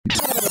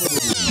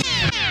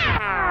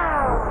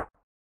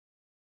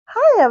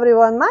Hi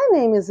everyone, my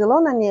name is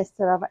Ilona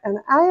Nesterova and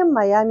I am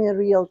Miami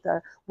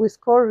Realtor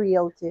with Core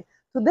Realty.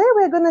 Today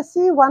we're going to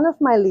see one of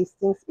my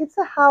listings. It's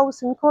a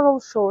house in Coral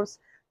Shores,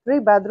 3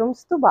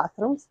 bedrooms, 2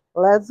 bathrooms.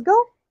 Let's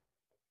go.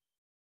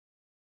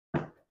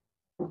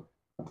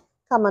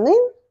 Come on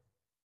in.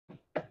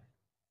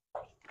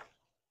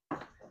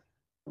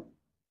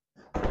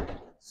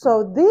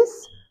 So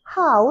this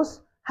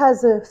house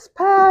has a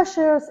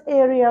spacious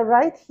area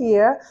right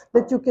here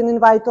that you can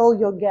invite all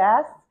your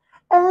guests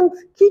and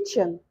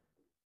kitchen.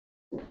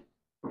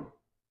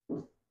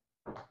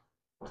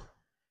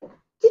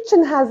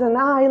 Kitchen has an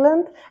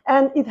island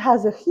and it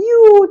has a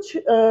huge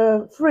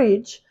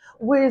fridge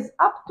with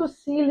up to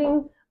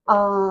ceiling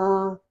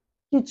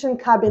kitchen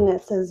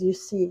cabinets, as you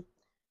see.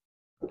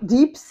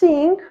 Deep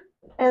sink,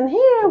 and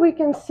here we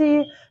can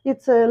see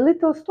it's a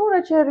little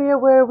storage area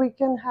where we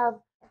can have.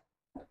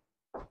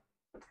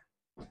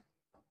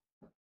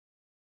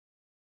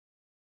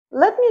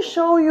 Let me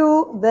show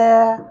you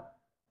the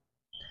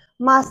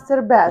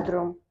master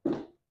bedroom.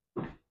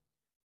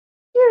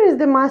 Here is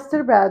the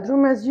master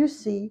bedroom, as you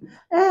see,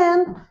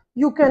 and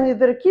you can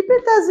either keep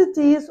it as it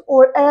is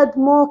or add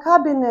more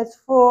cabinets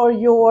for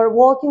your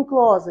walk-in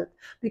closet,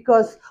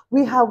 because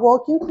we have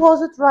walk-in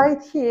closet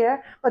right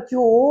here, but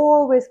you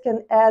always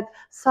can add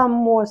some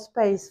more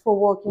space for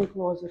walk-in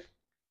closet.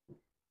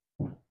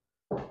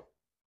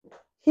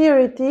 Here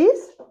it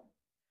is,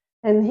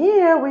 and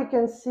here we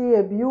can see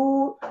a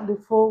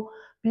beautiful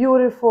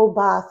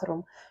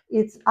bathroom.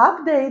 It's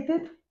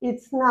updated.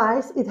 It's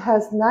nice. It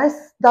has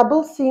nice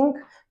double sink,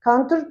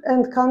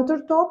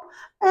 countertop,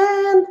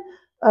 and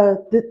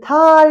the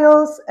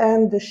tiles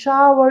and the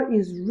shower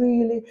is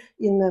really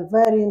in a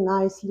very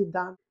nicely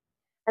done.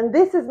 And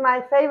this is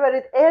my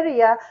favorite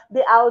area,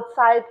 the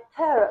outside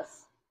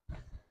terrace.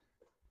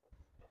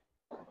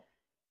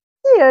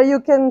 Here you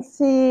can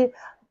see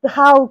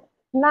how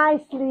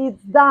nicely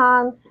it's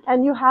done,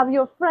 and you have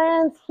your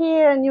friends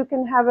here and you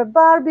can have a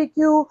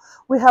barbecue.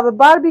 We have a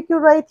barbecue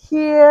right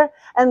here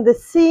and the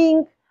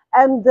sink,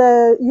 and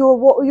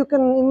you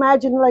can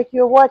imagine like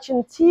you're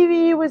watching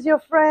TV with your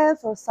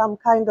friends or some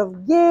kind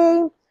of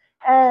game,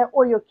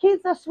 or your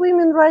kids are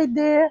swimming right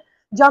there,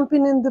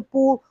 jumping in the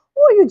pool,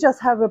 or you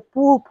just have a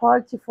pool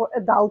party for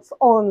adults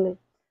only.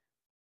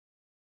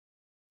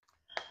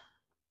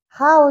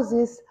 House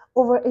is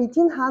over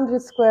 1,800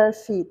 square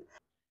feet.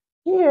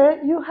 Here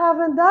you have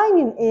a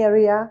dining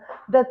area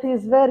that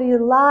is very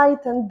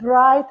light and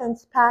bright and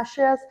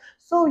spacious,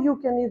 so you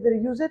can either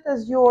use it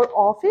as your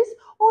office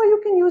or you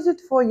can use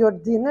it for your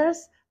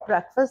dinners,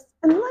 breakfast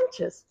and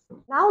lunches.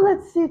 Now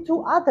let's see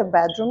 2 other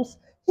bedrooms.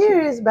 Here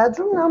is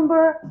bedroom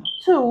number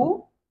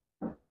 2.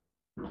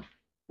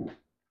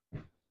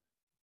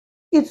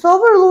 It's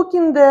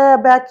overlooking the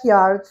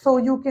backyard, so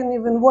you can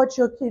even watch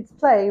your kids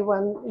play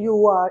when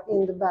you are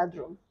in the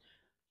bedroom.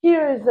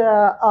 Here is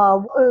a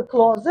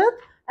closet,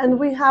 and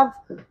we have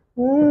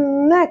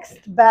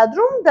next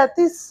bedroom that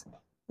is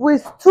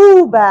with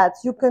 2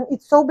 beds.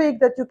 It's so big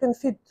that you can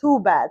fit 2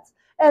 beds,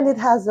 and it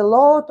has a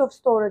lot of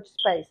storage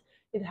space.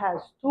 It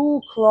has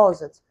 2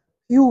 closets,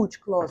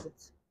 huge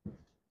closets.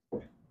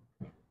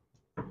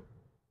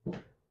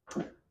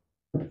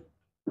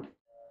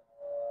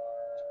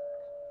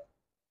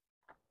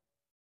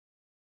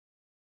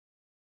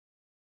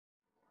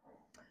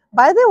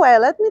 By the way,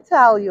 let me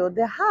tell you,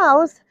 the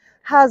house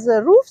has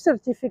a roof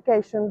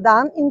certification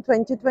done in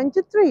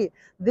 2023.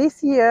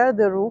 This year,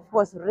 the roof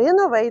was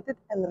renovated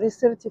and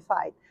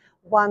recertified.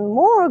 One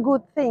more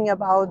good thing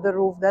about the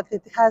roof, that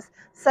it has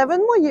 7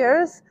 more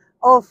years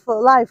of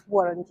life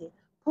warranty.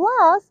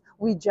 Plus,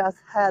 we just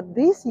had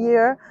this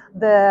year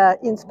the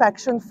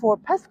inspection for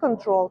pest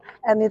control,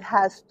 and it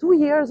has 2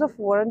 years of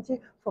warranty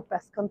for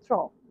pest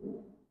control.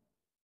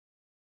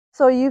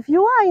 So if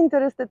you are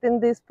interested in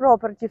this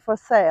property for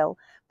sale,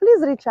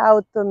 please reach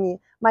out to me.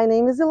 My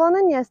name is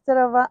Ilona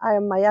Nesterova. I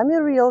am Miami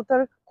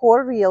Realtor,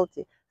 Core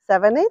Realty,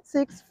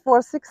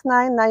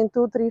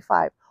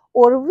 786-469-9235.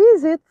 Or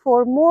visit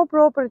for more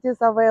properties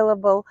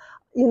available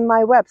in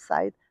my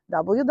website,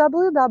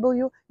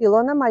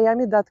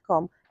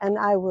 www.ilonamiami.com, and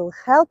I will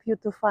help you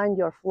to find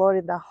your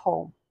Florida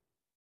home.